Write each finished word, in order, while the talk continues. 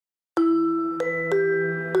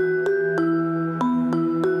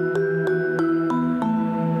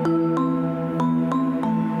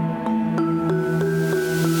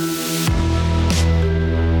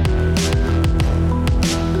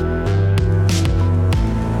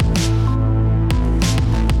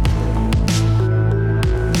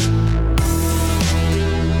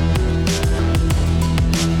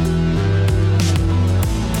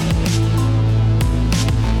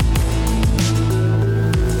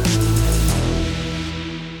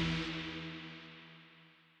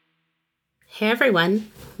Hey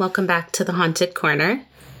everyone, welcome back to the Haunted Corner.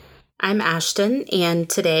 I'm Ashton, and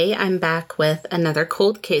today I'm back with another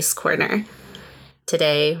Cold Case Corner.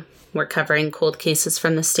 Today we're covering cold cases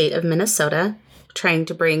from the state of Minnesota, trying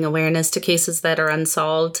to bring awareness to cases that are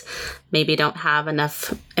unsolved, maybe don't have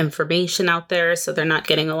enough information out there, so they're not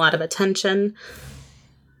getting a lot of attention.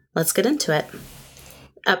 Let's get into it.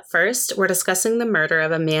 Up first, we're discussing the murder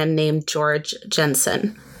of a man named George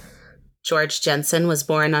Jensen. George Jensen was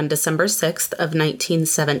born on December 6th of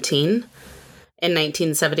 1917. In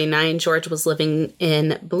 1979, George was living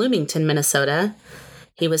in Bloomington, Minnesota.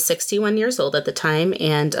 He was 61 years old at the time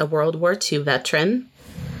and a World War II veteran.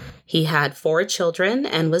 He had 4 children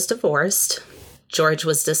and was divorced. George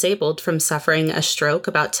was disabled from suffering a stroke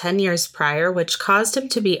about 10 years prior, which caused him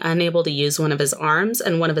to be unable to use one of his arms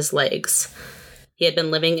and one of his legs. He had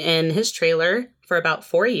been living in his trailer for about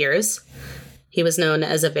 4 years. He was known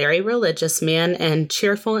as a very religious man and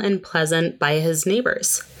cheerful and pleasant by his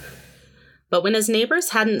neighbors. But when his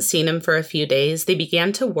neighbors hadn't seen him for a few days, they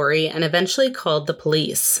began to worry and eventually called the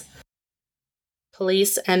police.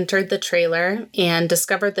 Police entered the trailer and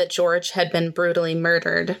discovered that George had been brutally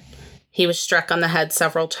murdered. He was struck on the head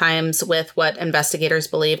several times with what investigators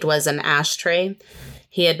believed was an ashtray.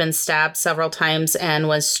 He had been stabbed several times and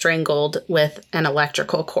was strangled with an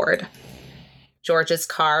electrical cord. George's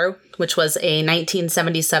car, which was a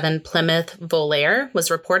 1977 Plymouth Volare, was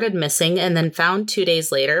reported missing and then found 2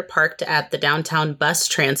 days later parked at the downtown bus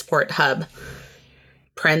transport hub.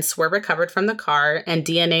 Prints were recovered from the car and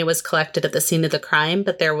DNA was collected at the scene of the crime,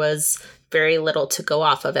 but there was very little to go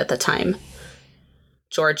off of at the time.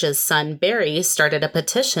 George's son, Barry, started a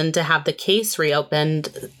petition to have the case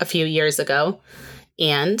reopened a few years ago.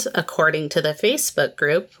 And according to the Facebook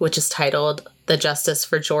group, which is titled The Justice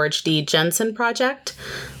for George D. Jensen Project,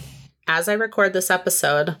 as I record this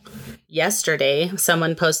episode, yesterday,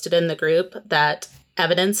 someone posted in the group that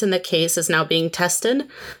evidence in the case is now being tested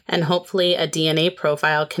and hopefully a DNA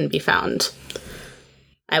profile can be found.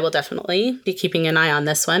 I will definitely be keeping an eye on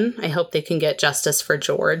this one. I hope they can get justice for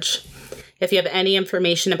George. If you have any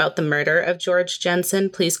information about the murder of George Jensen,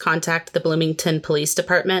 please contact the Bloomington Police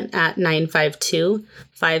Department at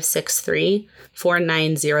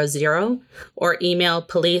 952-563-4900 or email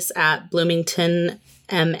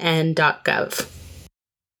police@bloomingtonmn.gov.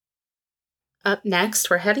 Up next,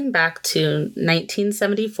 we're heading back to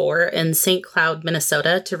 1974 in St. Cloud,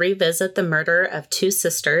 Minnesota to revisit the murder of 2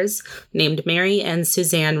 sisters named Mary and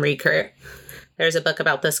Suzanne Reeker. There's a book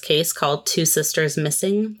about this case called Two Sisters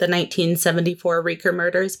Missing, the 1974 Reeker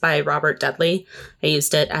Murders by Robert Dudley. I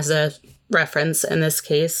used it as a reference in this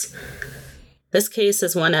case. This case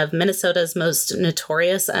is one of Minnesota's most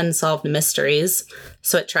notorious unsolved mysteries,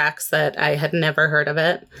 so it tracks that I had never heard of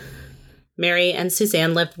it. Mary and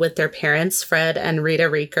Suzanne lived with their parents, Fred and Rita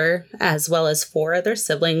Reeker, as well as 4 other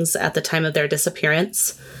siblings at the time of their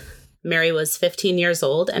disappearance. Mary was 15 years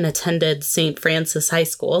old and attended St. Francis High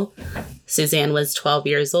School. Suzanne was 12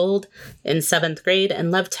 years old, in 7th grade, and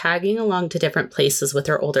loved tagging along to different places with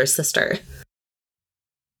her older sister.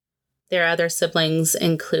 Their other siblings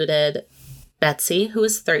included Betsy, who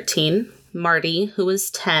was 13, Marty, who was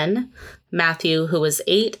 10, Matthew, who was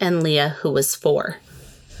 8, and Leah, who was 4.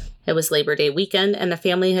 It was Labor Day weekend, and the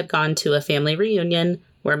family had gone to a family reunion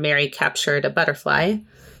where Mary captured a butterfly. It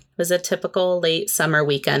was a typical late summer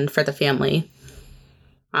weekend for the family.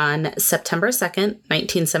 On September 2nd,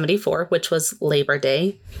 1974, which was Labor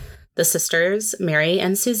Day, the sisters, Mary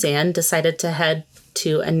and Suzanne, decided to head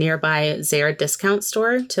to a nearby Zayre discount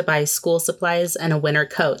store to buy school supplies and a winter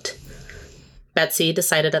coat. Betsy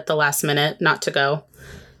decided at the last minute not to go.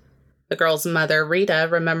 The girls' mother, Rita,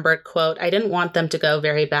 remembered, quote, "I didn't want them to go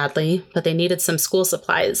very badly, but they needed some school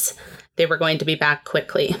supplies. They were going to be back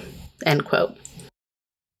quickly," end quote.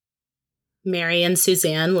 Mary and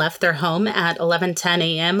Suzanne left their home at 11:10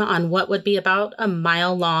 a.m. on what would be about a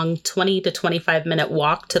mile-long 20 to 25-minute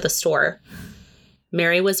walk to the store.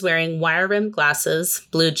 Mary was wearing wire-rimmed glasses,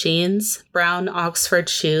 blue jeans, brown Oxford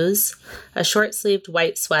shoes, a short-sleeved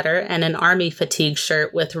white sweater, and an army fatigue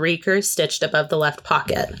shirt with Reeker stitched above the left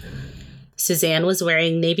pocket. Suzanne was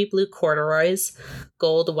wearing navy blue corduroys,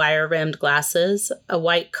 gold wire-rimmed glasses, a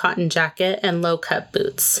white cotton jacket, and low-cut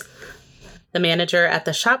boots. The manager at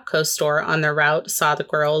the Shopko store on their route saw the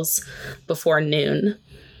girls before noon.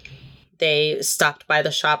 They stopped by the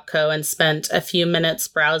Shopko and spent a few minutes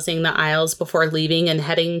browsing the aisles before leaving and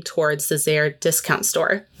heading towards the Zayre discount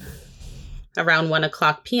store. Around 1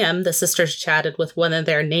 o'clock p.m., the sisters chatted with one of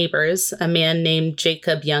their neighbors, a man named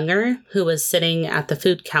Jacob Younger, who was sitting at the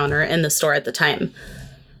food counter in the store at the time.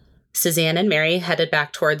 Suzanne and Mary headed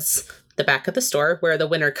back towards the back of the store where the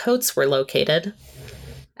winter coats were located.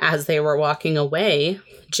 As they were walking away,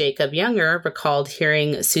 Jacob Younger recalled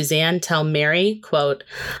hearing Suzanne tell Mary, quote,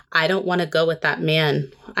 "I don't want to go with that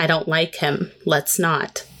man. I don't like him. Let's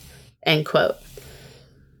not," end quote.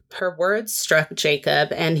 Her words struck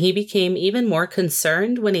Jacob, and he became even more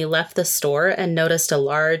concerned when he left the store and noticed a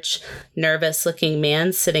large, nervous-looking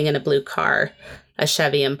man sitting in a blue car, a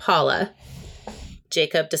Chevy Impala.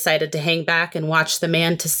 Jacob decided to hang back and watch the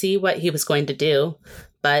man to see what he was going to do,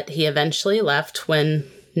 but he eventually left when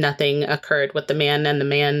nothing occurred with the man, and the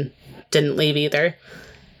man didn't leave either.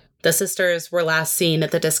 The sisters were last seen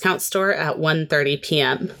at the discount store at 1:30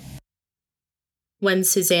 p.m. When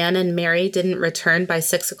Suzanne and Mary didn't return by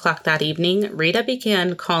 6 o'clock that evening, Rita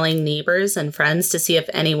began calling neighbors and friends to see if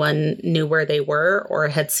anyone knew where they were or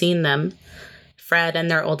had seen them. Fred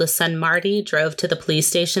and their oldest son, Marty, drove to the police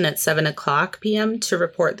station at 7 o'clock p.m. to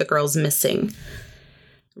report the girls missing.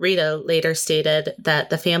 Rita later stated that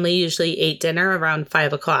the family usually ate dinner around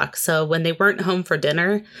 5 o'clock, so when they weren't home for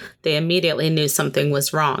dinner, they immediately knew something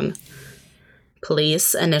was wrong.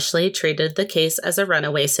 Police initially treated the case as a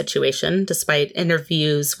runaway situation, despite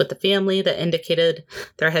interviews with the family that indicated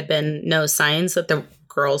there had been no signs that the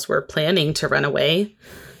girls were planning to run away.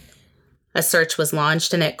 A search was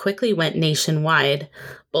launched, and it quickly went nationwide.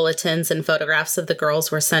 Bulletins and photographs of the girls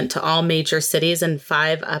were sent to all major cities in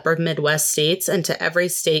 5 upper Midwest states and to every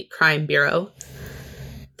state crime bureau.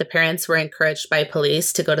 The parents were encouraged by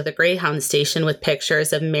police to go to the Greyhound station with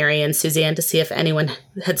pictures of Mary and Suzanne to see if anyone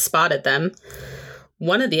had spotted them.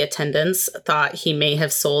 One of the attendants thought he may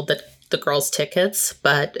have sold the girls' tickets,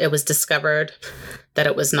 but it was discovered that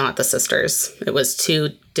it was not the sisters. It was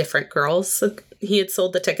 2 different girls that he had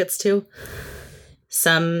sold the tickets to.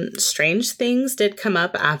 Some strange things did come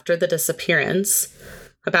up after the disappearance.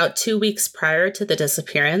 About 2 weeks prior to the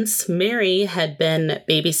disappearance, Mary had been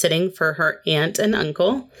babysitting for her aunt and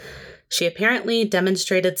uncle. She apparently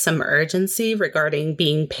demonstrated some urgency regarding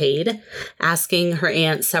being paid, asking her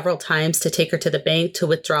aunt several times to take her to the bank to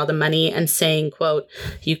withdraw the money and saying, quote,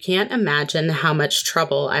 "You can't imagine how much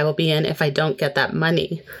trouble I will be in if I don't get that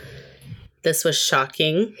money." This was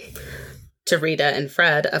shocking to Rita and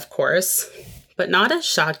Fred, of course, but not as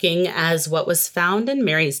shocking as what was found in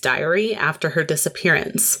Mary's diary after her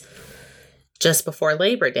disappearance. Just before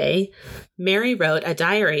Labor Day, Mary wrote a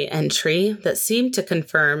diary entry that seemed to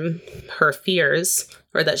confirm her fears,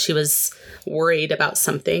 or that she was worried about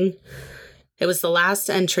something. It was the last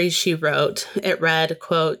entry she wrote. It read,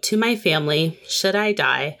 quote, "To my family, should I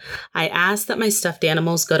die, I ask that my stuffed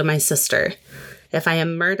animals go to my sister. If I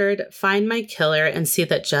am murdered, find my killer and see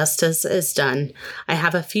that justice is done. I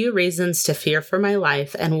have a few reasons to fear for my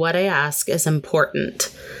life, and what I ask is important."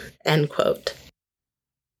 End quote.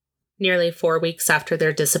 Nearly 4 weeks after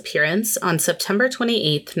their disappearance, on September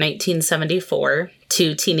 28, 1974,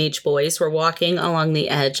 2 teenage boys were walking along the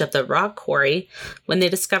edge of the rock quarry when they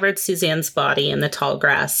discovered Suzanne's body in the tall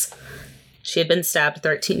grass. She had been stabbed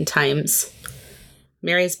 13 times.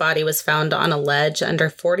 Mary's body was found on a ledge under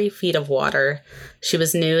 40 feet of water. She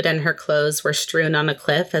was nude and her clothes were strewn on a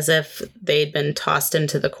cliff as if they'd been tossed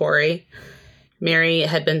into the quarry. Mary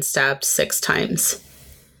had been stabbed 6 times.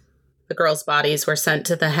 The girls' bodies were sent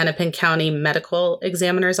to the Hennepin County Medical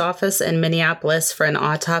Examiner's Office in Minneapolis for an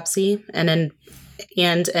autopsy, and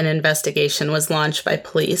an investigation was launched by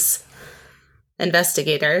police.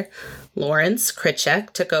 Investigator Lawrence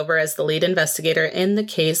Critchek took over as the lead investigator in the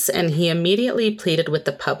case, and he immediately pleaded with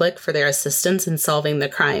the public for their assistance in solving the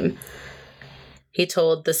crime. He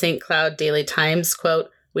told the St. Cloud Daily Times, quote,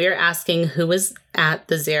 "We are asking who was at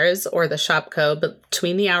the Zehrs or the Shopko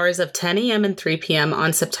between the hours of 10 a.m. and 3 p.m.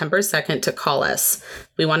 on September 2nd to call us.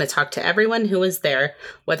 We want to talk to everyone who was there,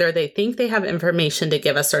 whether they think they have information to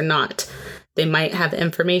give us or not. They might have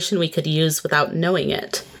information we could use without knowing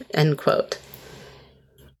it." End quote.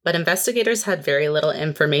 But investigators had very little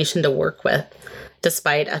information to work with.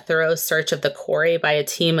 Despite a thorough search of the quarry by a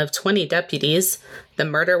team of 20 deputies, the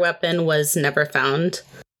murder weapon was never found.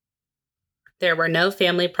 There were no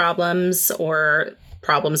family problems or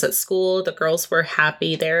problems at school. The girls were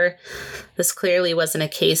happy there. This clearly wasn't a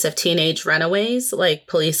case of teenage runaways like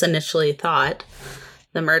police initially thought.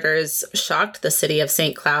 The murders shocked the city of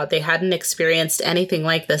St. Cloud. They hadn't experienced anything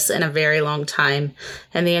like this in a very long time,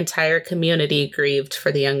 and the entire community grieved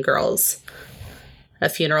for the young girls. A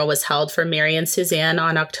funeral was held for Mary and Suzanne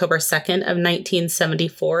on October 2nd of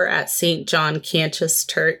 1974 at St. John Cantius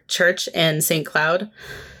Church in St. Cloud.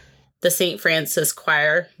 The St. Francis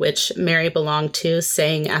Choir, which Mary belonged to,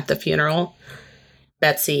 sang at the funeral.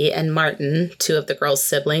 Betsy and Martin, 2 of the girls'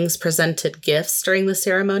 siblings, presented gifts during the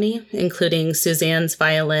ceremony, including Suzanne's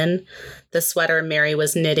violin, the sweater Mary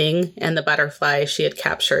was knitting, and the butterfly she had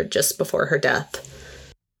captured just before her death.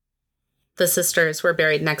 The sisters were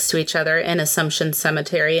buried next to each other in Assumption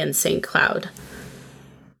Cemetery in St. Cloud.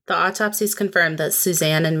 The autopsies confirmed that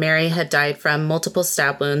Suzanne and Mary had died from multiple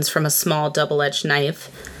stab wounds from a small double-edged knife.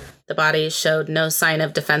 The bodies showed no sign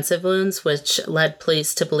of defensive wounds, which led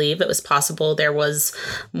police to believe it was possible there was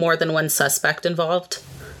more than one suspect involved.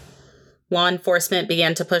 Law enforcement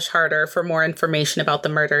began to push harder for more information about the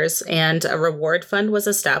murders, and a reward fund was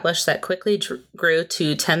established that quickly grew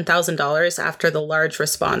to $10,000 after the large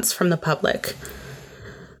response from the public.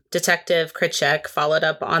 Detective Kritchek followed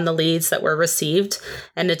up on the leads that were received,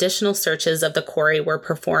 and additional searches of the quarry were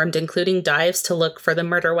performed, including dives to look for the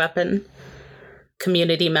murder weapon.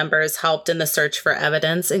 Community members helped in the search for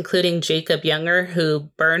evidence, including Jacob Younger,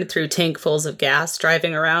 who burned through tankfuls of gas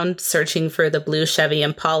driving around searching for the blue Chevy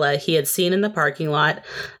Impala he had seen in the parking lot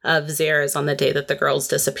of Zehrs on the day that the girls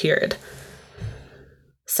disappeared.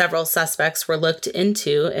 Several suspects were looked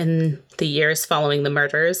into in the years following the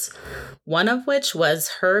murders, one of which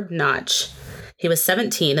was Herb Notch. He was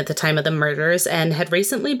 17 at the time of the murders and had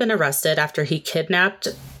recently been arrested after he kidnapped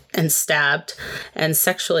and stabbed and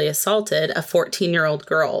sexually assaulted a 14-year-old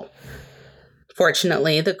girl.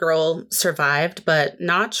 Fortunately, the girl survived, but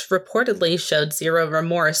Notch reportedly showed zero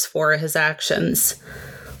remorse for his actions.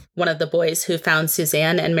 One of the boys who found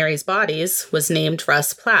Suzanne and Mary's bodies was named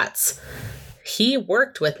Russ Platts. He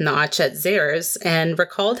worked with Notch at Zehrs and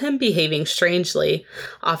recalled him behaving strangely,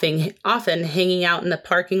 often hanging out in the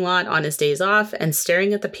parking lot on his days off and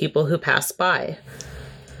staring at the people who passed by.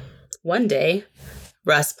 One day,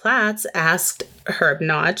 Russ Platts asked Herb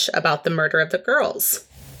Notch about the murder of the girls.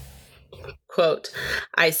 Quote,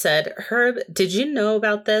 I said, Herb, did you know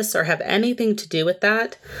about this or have anything to do with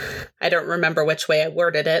that? I don't remember which way I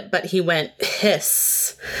worded it, but he went,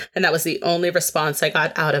 hiss. And that was the only response I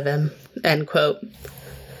got out of him, end quote.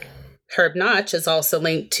 Herb Notch is also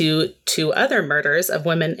linked to two other murders of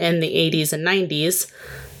women in the 80s and 90s.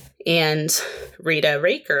 And Rita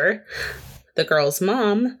Raker, the girl's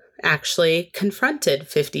mom, actually confronted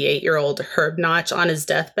 58-year-old Herb Notch on his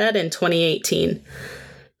deathbed in 2018.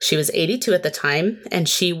 She was 82 at the time, and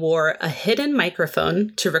she wore a hidden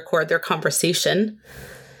microphone to record their conversation.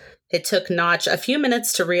 It took Notch a few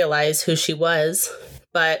minutes to realize who she was,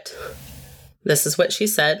 but this is what she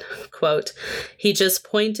said, quote, he just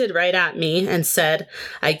pointed right at me and said,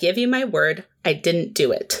 I give you my word, I didn't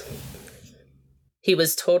do it. He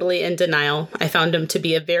was totally in denial. I found him to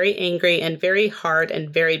be a very angry and very hard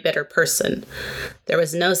and very bitter person. There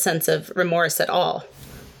was no sense of remorse at all.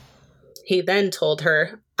 He then told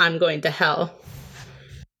her, I'm going to hell.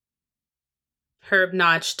 Herb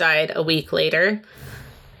Notch died a week later.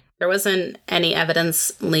 There wasn't any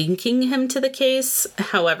evidence linking him to the case.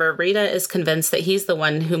 However, Rita is convinced that he's the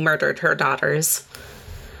one who murdered her daughters.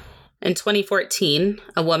 In 2014,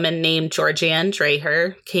 a woman named Georgianne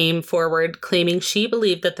Dreher came forward claiming she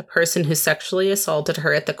believed that the person who sexually assaulted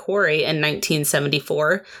her at the quarry in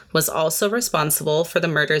 1974 was also responsible for the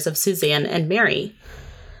murders of Suzanne and Mary.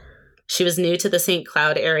 She was new to the St.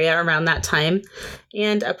 Cloud area around that time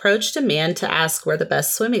and approached a man to ask where the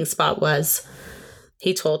best swimming spot was.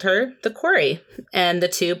 He told her the quarry, and the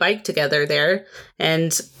two biked together there,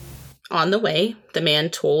 and on the way, the man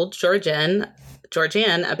told Georgianne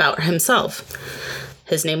about himself.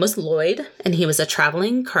 His name was Lloyd, and he was a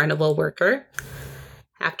traveling carnival worker.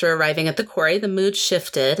 After arriving at the quarry, the mood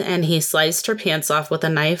shifted, and he sliced her pants off with a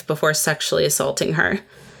knife before sexually assaulting her.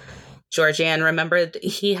 Georgianne remembered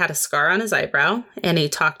he had a scar on his eyebrow, and he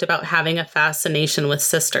talked about having a fascination with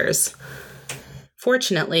sisters.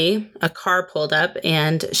 Fortunately, a car pulled up,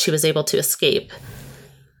 and she was able to escape.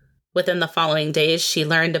 Within the following days, she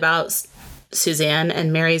learned about Suzanne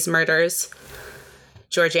and Mary's murders.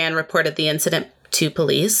 Georgianne reported the incident to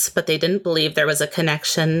police, but they didn't believe there was a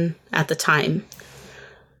connection at the time.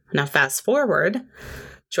 Now, fast forward,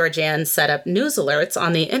 Georgianne set up news alerts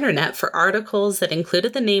on the internet for articles that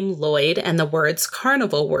included the name Lloyd and the words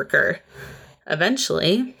carnival worker.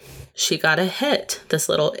 Eventually, she got a hit, this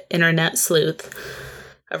little internet sleuth.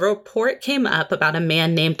 A report came up about a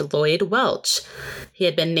man named Lloyd Welch. He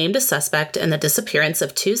had been named a suspect in the disappearance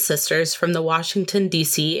of two sisters from the Washington,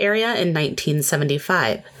 D.C. area in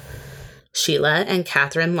 1975. Sheila and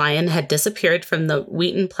Catherine Lyon had disappeared from the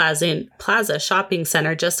Wheaton Plaza shopping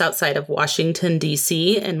center just outside of Washington,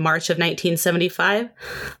 D.C. in March of 1975,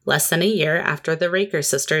 less than a year after the Raker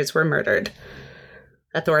sisters were murdered.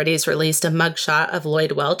 Authorities released a mugshot of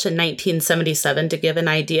Lloyd Welch in 1977 to give an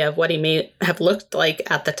idea of what he may have looked like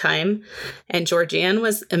at the time, and Georgianne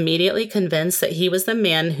was immediately convinced that he was the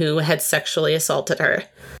man who had sexually assaulted her.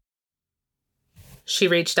 She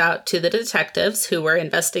reached out to the detectives who were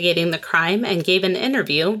investigating the crime and gave an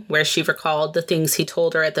interview where she recalled the things he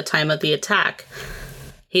told her at the time of the attack.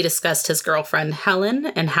 He discussed his girlfriend, Helen,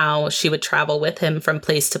 and how she would travel with him from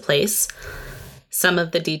place to place. Some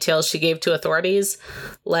of the details she gave to authorities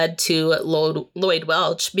led to Lloyd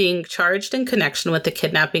Welch being charged in connection with the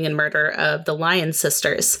kidnapping and murder of the Lyon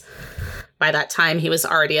sisters. By that time, he was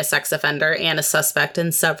already a sex offender and a suspect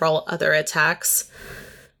in several other attacks.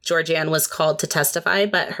 Georgianne was called to testify,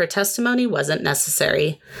 but her testimony wasn't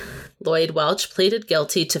necessary. Lloyd Welch pleaded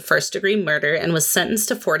guilty to first-degree murder and was sentenced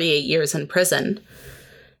to 48 years in prison.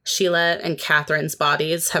 Sheila and Catherine's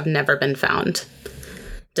bodies have never been found.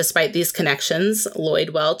 Despite these connections, Lloyd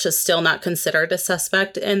Welch is still not considered a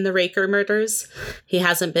suspect in the Raker murders. He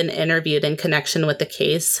hasn't been interviewed in connection with the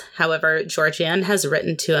case. However, Georgianne has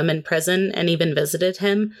written to him in prison and even visited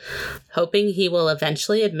him, hoping he will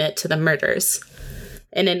eventually admit to the murders.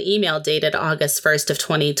 In an email dated August 1st of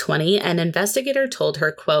 2020, an investigator told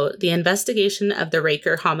her, quote, "The investigation of the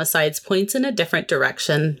Raker homicides points in a different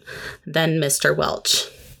direction than Mr. Welch,"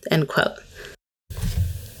 end quote.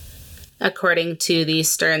 According to the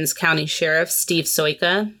Stearns County Sheriff, Steve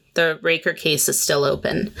Soika, the Raker case is still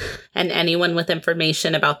open, and anyone with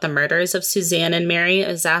information about the murders of Suzanne and Mary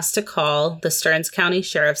is asked to call the Stearns County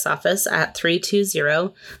Sheriff's Office at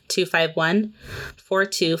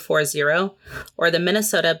 320-251-4240 or the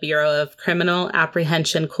Minnesota Bureau of Criminal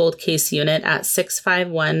Apprehension Cold Case Unit at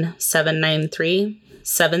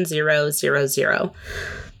 651-793-7000.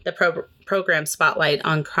 The program Spotlight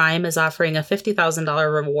on Crime is offering a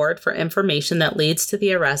 $50,000 reward for information that leads to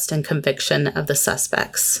the arrest and conviction of the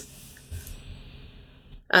suspects.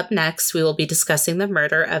 Up next, we will be discussing the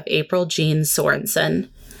murder of April Jean Sorensen.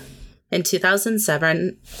 In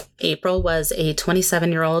 2007, April was a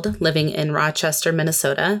 27-year-old living in Rochester,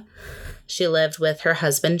 Minnesota. She lived with her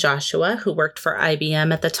husband, Joshua, who worked for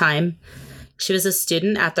IBM at the time. She was a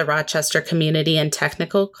student at the Rochester Community and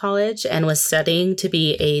Technical College and was studying to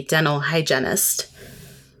be a dental hygienist.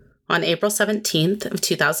 On April 17th of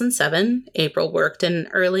 2007, April worked an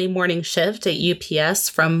early morning shift at UPS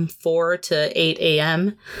from 4 to 8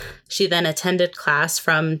 a.m. She then attended class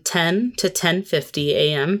from 10 to 10:50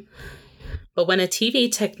 a.m. But when a TV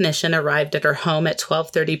technician arrived at her home at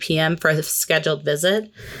 12:30 p.m. for a scheduled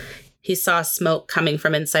visit, he saw smoke coming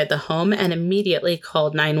from inside the home and immediately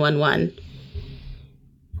called 911.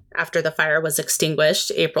 After the fire was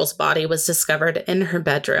extinguished, April's body was discovered in her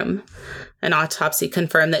bedroom. An autopsy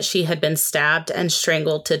confirmed that she had been stabbed and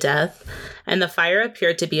strangled to death, and the fire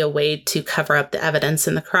appeared to be a way to cover up the evidence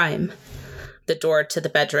in the crime. The door to the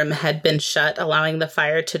bedroom had been shut, allowing the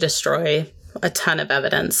fire to destroy a ton of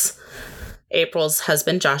evidence. April's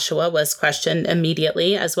husband, Joshua, was questioned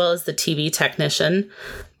immediately, as well as the TV technician,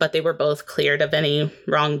 but they were both cleared of any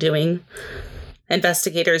wrongdoing.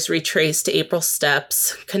 Investigators retraced April's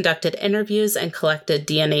steps, conducted interviews, and collected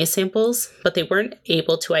DNA samples, but they weren't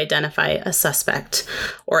able to identify a suspect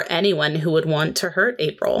or anyone who would want to hurt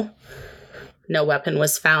April. No weapon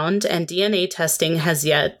was found, and DNA testing has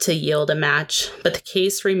yet to yield a match, but the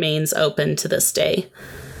case remains open to this day.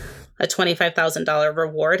 A $25,000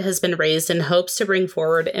 reward has been raised in hopes to bring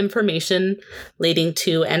forward information leading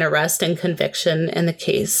to an arrest and conviction in the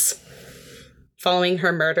case. Following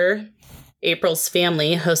her murder, April's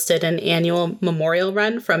family hosted an annual memorial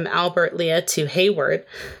run from Albert Lea to Hayward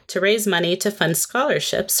to raise money to fund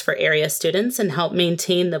scholarships for area students and help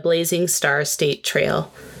maintain the Blazing Star State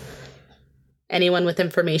Trail. Anyone with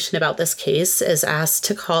information about this case is asked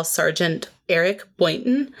to call Sergeant Eric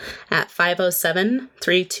Boynton at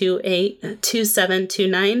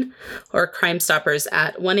 507-328-2729 or Crime Stoppers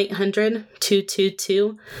at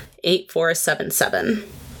 1-800-222-8477.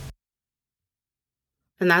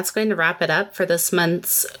 And that's going to wrap it up for this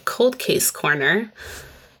month's Cold Case Corner.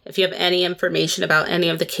 If you have any information about any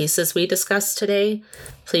of the cases we discussed today,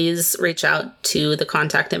 please reach out to the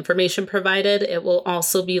contact information provided. It will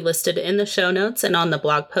also be listed in the show notes and on the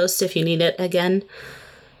blog post if you need it again.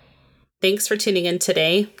 Thanks for tuning in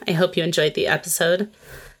today. I hope you enjoyed the episode.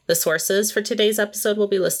 The sources for today's episode will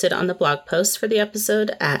be listed on the blog post for the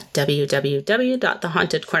episode at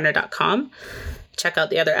www.thehauntedcorner.com. Check out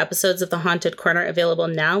the other episodes of The Haunted Corner available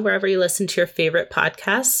now wherever you listen to your favorite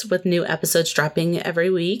podcasts, with new episodes dropping every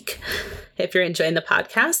week. If you're enjoying the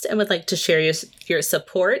podcast and would like to share your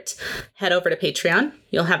support, head over to Patreon.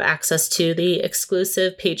 You'll have access to the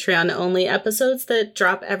exclusive Patreon-only episodes that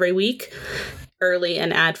drop every week, early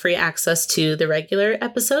and ad-free access to the regular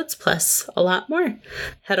episodes, plus a lot more.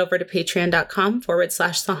 Head over to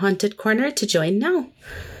patreon.com/The Haunted Corner to join now.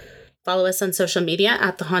 Follow us on social media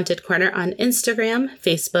at The Haunted Corner on Instagram,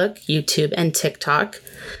 Facebook, YouTube, and TikTok.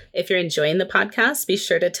 If you're enjoying the podcast, be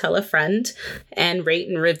sure to tell a friend and rate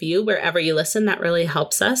and review wherever you listen. That really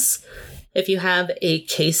helps us. If you have a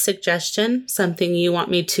case suggestion, something you want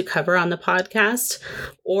me to cover on the podcast,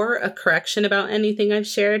 or a correction about anything I've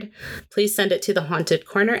shared, please send it to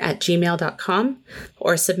thehauntedcorner@gmail.com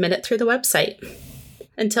or submit it through the website.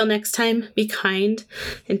 Until next time, be kind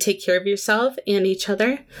and take care of yourself and each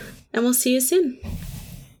other, and we'll see you soon.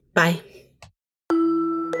 Bye.